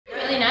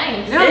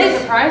nice. No, I'm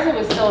surprised it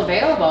was still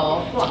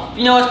available.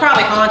 You know, it's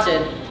probably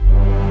haunted.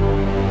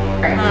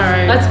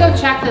 Alright. Let's go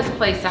check this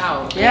place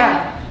out.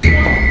 Yeah.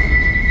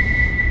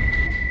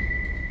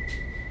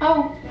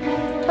 Oh,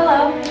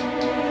 hello.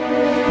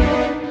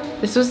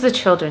 This was the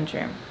children's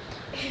room.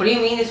 What do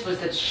you mean this was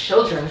the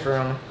children's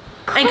room?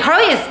 And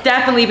Carly has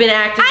definitely been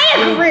acting.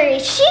 I agree.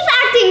 She's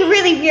acting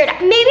really weird.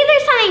 Maybe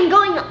there's something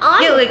going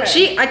on. Yeah, with like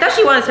her. I thought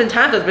she wanted to spend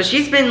time with us, but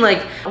she's been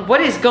like, what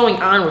is going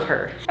on with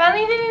her?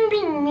 Riley didn't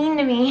be mean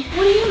to me.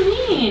 What do you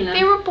mean?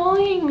 They were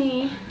bullying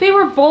me. They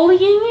were bullying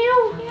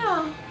you?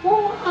 Yeah.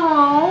 Well,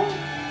 oh.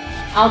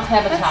 I'll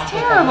have a talk That's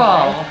with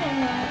terrible. her.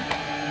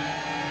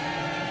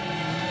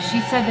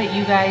 She said that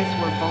you guys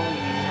were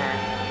bullying her.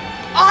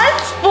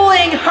 Us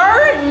bullying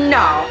her?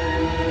 No.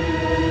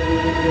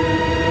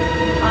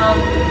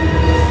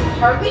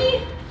 Carly?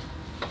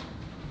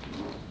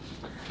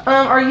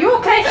 Are you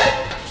okay?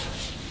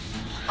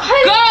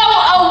 Go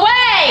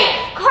away!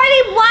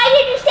 Carly, why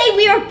did you say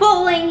we were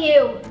bullying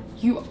you?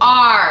 You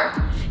are.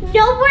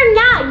 No, we're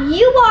not.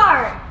 You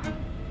are.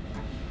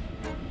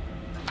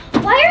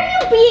 Why are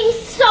you being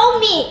so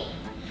mean?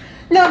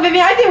 No, baby,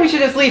 I think we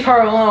should just leave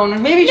her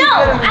alone. Maybe she No,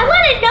 could've- I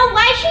want to know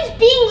why she's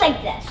being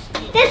like this.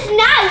 That's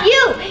not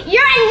you.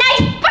 You're a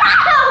nice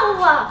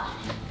bro.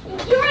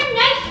 You're a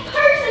nice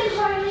person,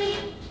 Carly.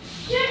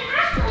 You shouldn't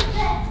act like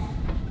this.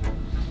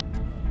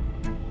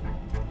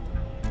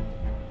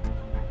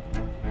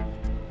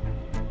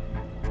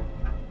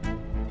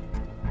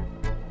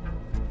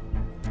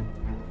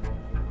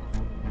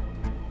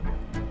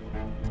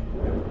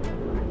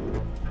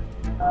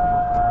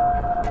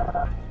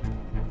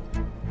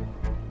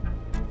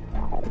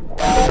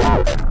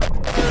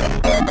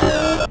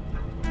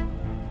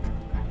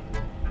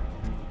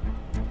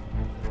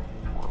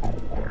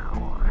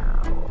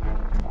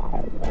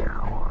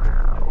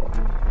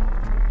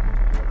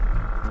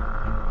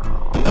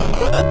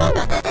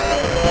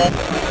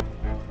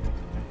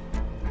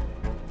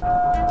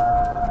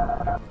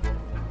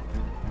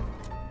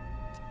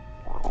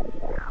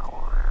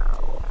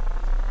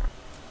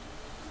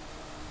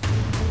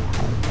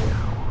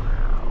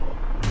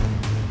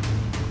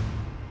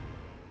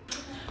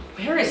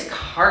 Where is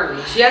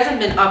Carly? She hasn't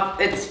been up.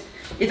 It's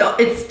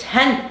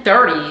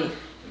 10:30.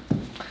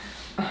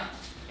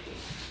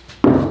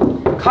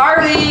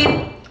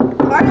 Carly!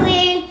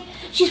 Carly,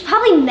 she's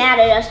probably mad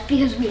at us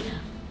because we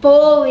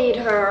bullied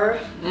her.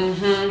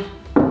 Mm-hmm.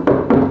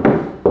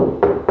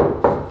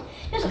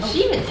 Is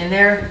she even in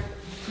there?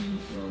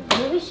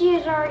 Maybe she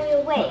is already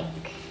awake.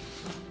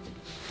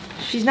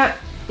 She's not.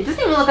 It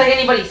doesn't even look like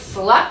anybody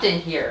slept in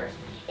here.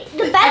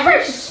 The beds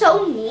are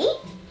so neat.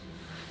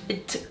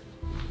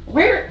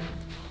 Where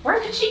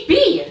could she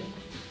be?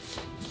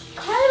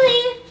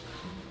 Carly.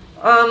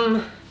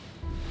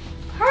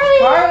 Carly.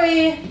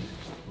 Carly.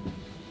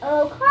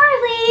 Oh,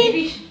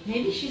 Carly.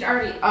 Maybe she's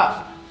already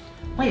up.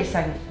 Wait a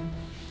second.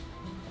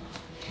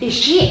 Is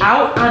she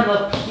out on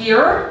the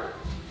pier?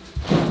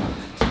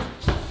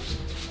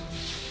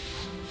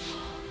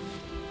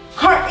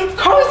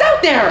 Carly's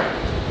out there.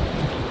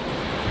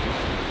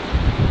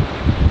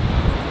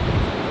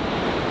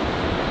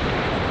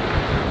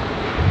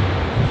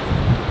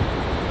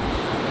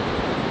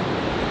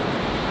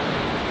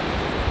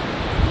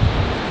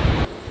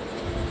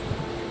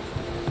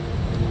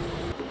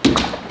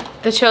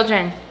 The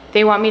children.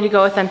 They want me to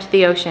go with them to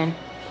the ocean.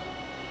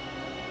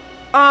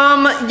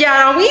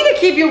 Yeah, we need to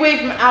keep you away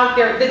from out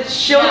there. The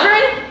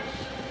children?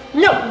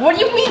 No, what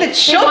do you mean the They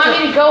children?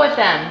 want me to go with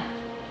them.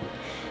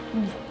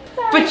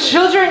 But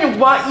children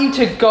want you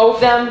to go with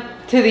them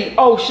to the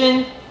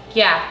ocean?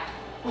 Yeah.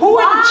 Who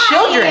are the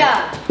children?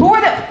 Who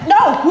are the,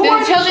 no, who They're are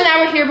the children that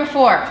were here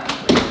before.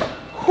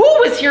 Who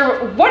was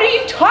here? What are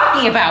you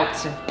talking about?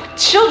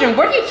 Children,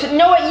 what do you,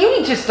 know what, you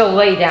need just to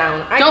lay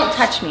down. Don't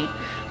touch me.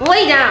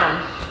 Lay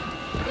down.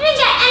 I didn't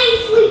get any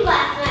sleep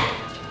last night.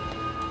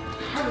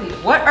 Harley,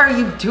 what are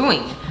you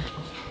doing?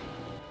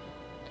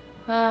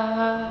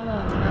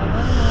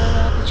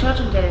 The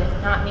children did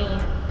it, not me.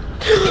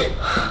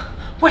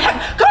 What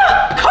happened?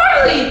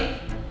 Carly!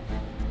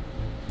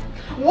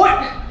 What?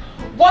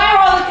 Why are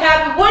all the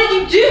cabins? What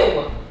did you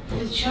do?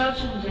 The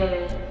children did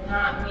it,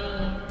 not me.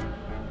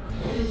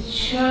 The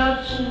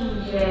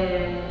children did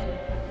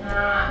it,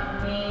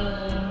 not me.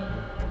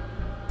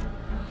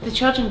 The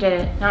children did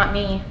it, not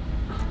me.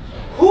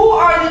 Who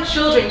are the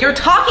children? You're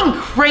talking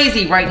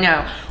crazy right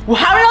now.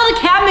 How did all the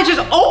cabinets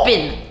just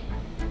open?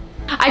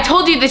 I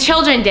told you the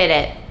children did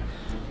it.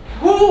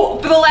 Who,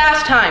 for the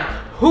last time,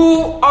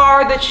 who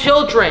are the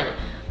children?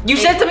 You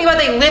said something about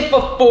they lived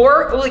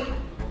before? Like,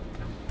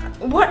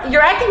 what?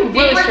 You're acting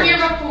really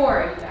strange.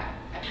 before.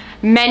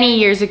 Many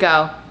years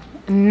ago.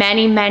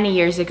 Many, many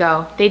years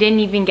ago. They didn't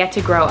even get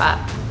to grow up.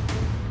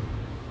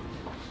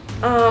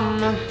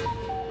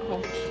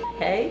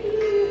 Okay.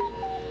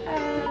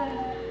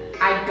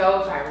 I'd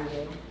go if I were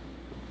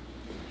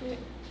you.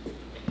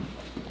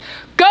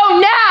 Go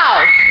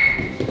now!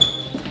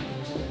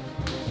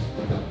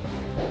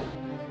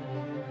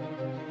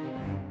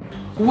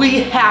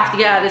 We have to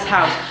get out of this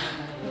house.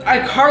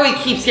 Carly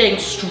keeps getting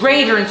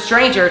stranger and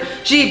stranger.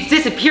 She's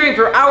disappearing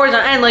for hours on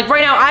end. Like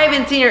right now, I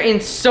haven't seen her in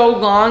so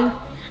long.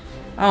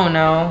 Oh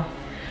no.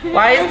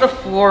 Why is the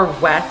floor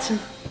wet?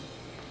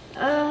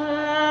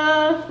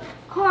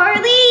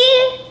 Carly?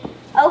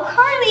 Oh,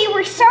 Carly,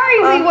 we're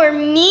sorry we were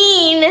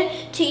mean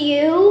to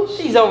you.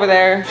 She's over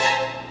there.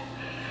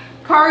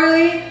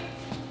 Carly?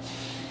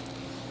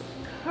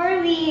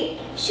 Carly,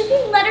 should we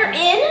let her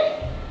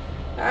in?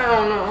 I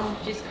don't know.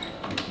 She's...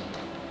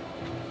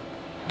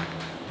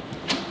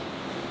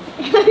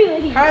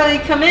 Carly,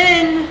 come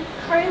in.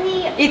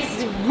 Carly.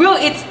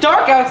 It's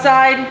dark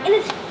outside. And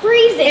it's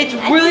freezing. It's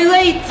really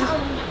late.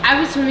 I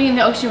was swimming in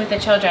the ocean with the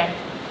children.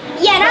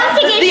 Yeah, and I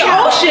was taking a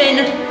shower.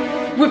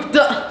 Ocean with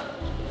the...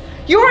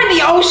 You were in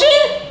the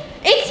ocean?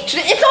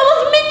 It's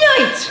almost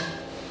midnight.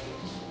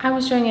 I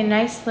was doing a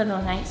nice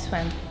little night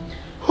swim.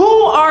 Who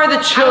are the I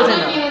was children?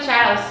 looking in the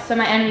shadows so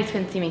my enemies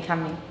couldn't see me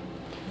coming.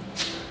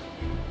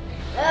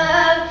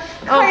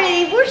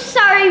 Carly, we're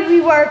sorry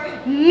we were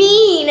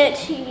mean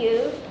to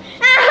you.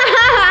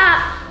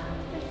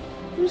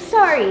 I'm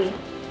sorry.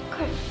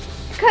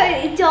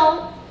 Carly,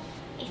 don't.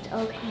 It's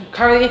okay.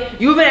 Carly,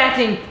 you've been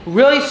acting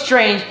really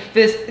strange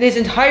this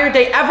entire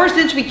day ever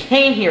since we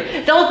came here.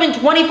 It's almost been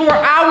 24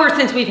 hours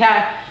since we've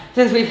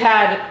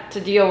had to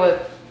deal with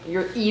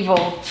your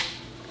evil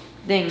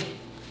thing.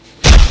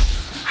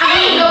 I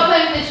need to go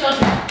play with the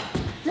children.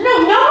 No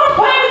more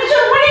playing with the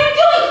children. What are you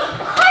doing?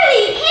 Carly,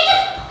 you can't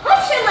just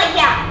push her like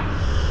that.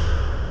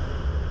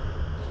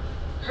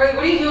 Carly,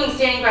 what are you doing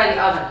standing by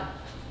the oven?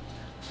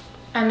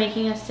 I'm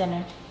making us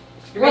dinner.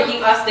 You're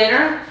making us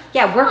dinner?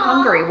 Yeah, we're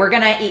hungry. We're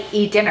gonna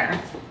eat dinner.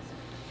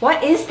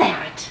 What is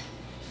that?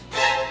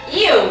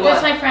 Ew.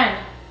 That's my friend.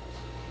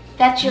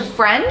 That's your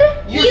friend?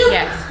 You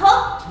Yes.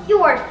 cook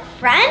your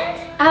friend?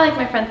 I like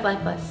my friends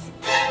lifeless.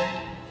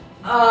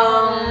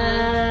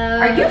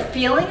 Are you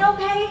feeling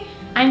okay?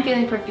 I'm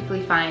feeling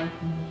perfectly fine.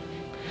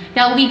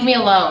 Now leave me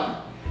alone.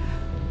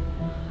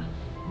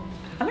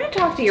 I'm gonna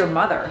talk to your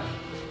mother.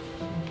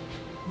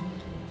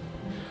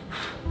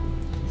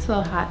 It's a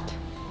little hot.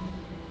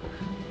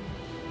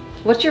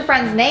 What's your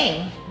friend's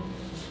name?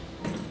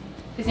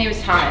 His name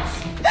is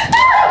Thomas.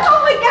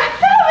 Oh my God,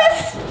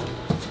 Thomas!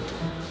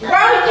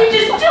 Why would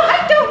you just do?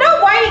 I don't know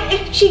why.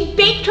 If she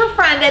baked her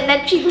friend and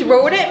then she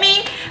threw it at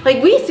me.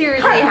 Like we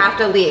seriously have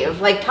to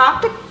leave. Like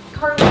talk to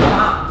Carly's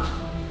mom.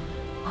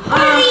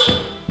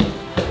 Carly,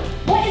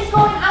 what is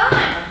going on?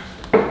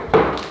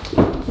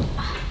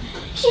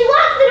 She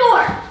locked the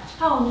door.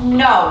 Oh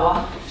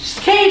no.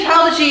 Can you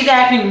tell that she's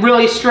acting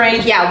really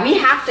strange? Yeah, we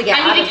have to get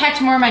I out need of to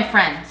catch more of my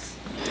friends.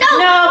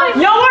 No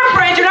more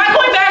friends. You're not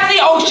going back to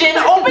the ocean.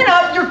 Open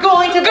up. You're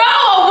going to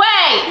Go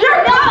away!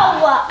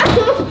 No!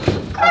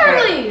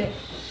 Carly!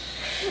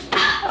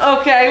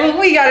 Okay, well,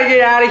 we gotta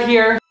get out of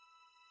here.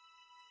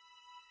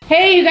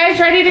 Hey, you guys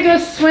ready to go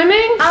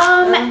swimming?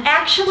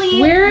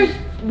 Actually, Where?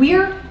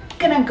 we're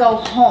gonna go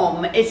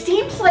home. It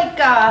seems like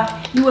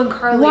you and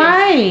Carly.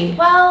 Why?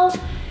 Well,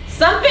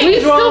 Something's We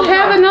still wrong.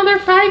 have another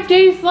 5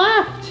 days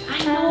left.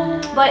 I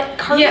know, but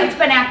Carly's Yeah.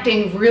 been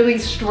acting really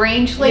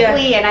strange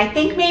lately, and I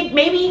think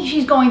maybe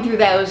she's going through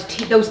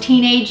those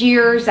teenage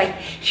years. Like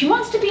she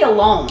wants to be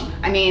alone.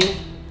 I mean,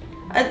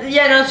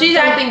 Yeah, no, she's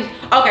acting.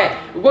 Okay,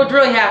 what's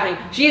really happening?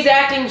 She's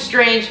acting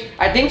strange.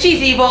 I think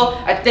she's evil.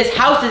 This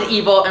house is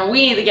evil, and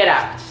we need to get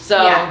out.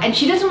 So yeah, and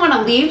she doesn't want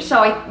to leave.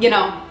 So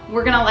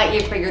we're gonna let you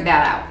figure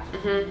that out.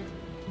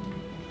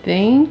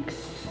 Thanks.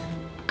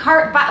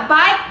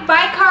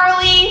 Bye,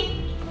 Carly.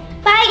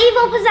 Bye,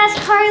 evil possessed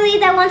Carly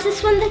that wants to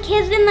swim the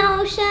kids in the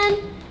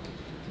ocean.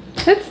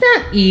 That's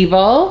not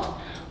evil.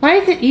 Why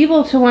is it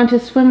evil to want to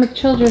swim with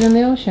children in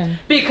the ocean?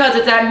 because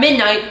it's at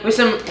midnight with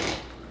some.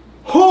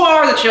 Who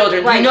are the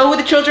children? Do Right. you know who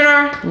the children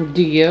are?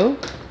 Do you?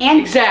 And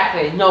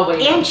Exactly.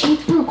 Nobody. and she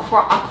threw a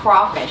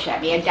crawfish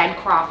at me, a dead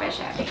crawfish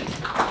at me.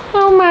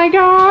 Oh my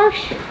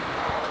gosh.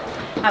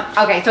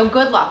 Okay, so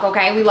good luck.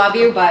 Okay, we love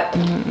you, but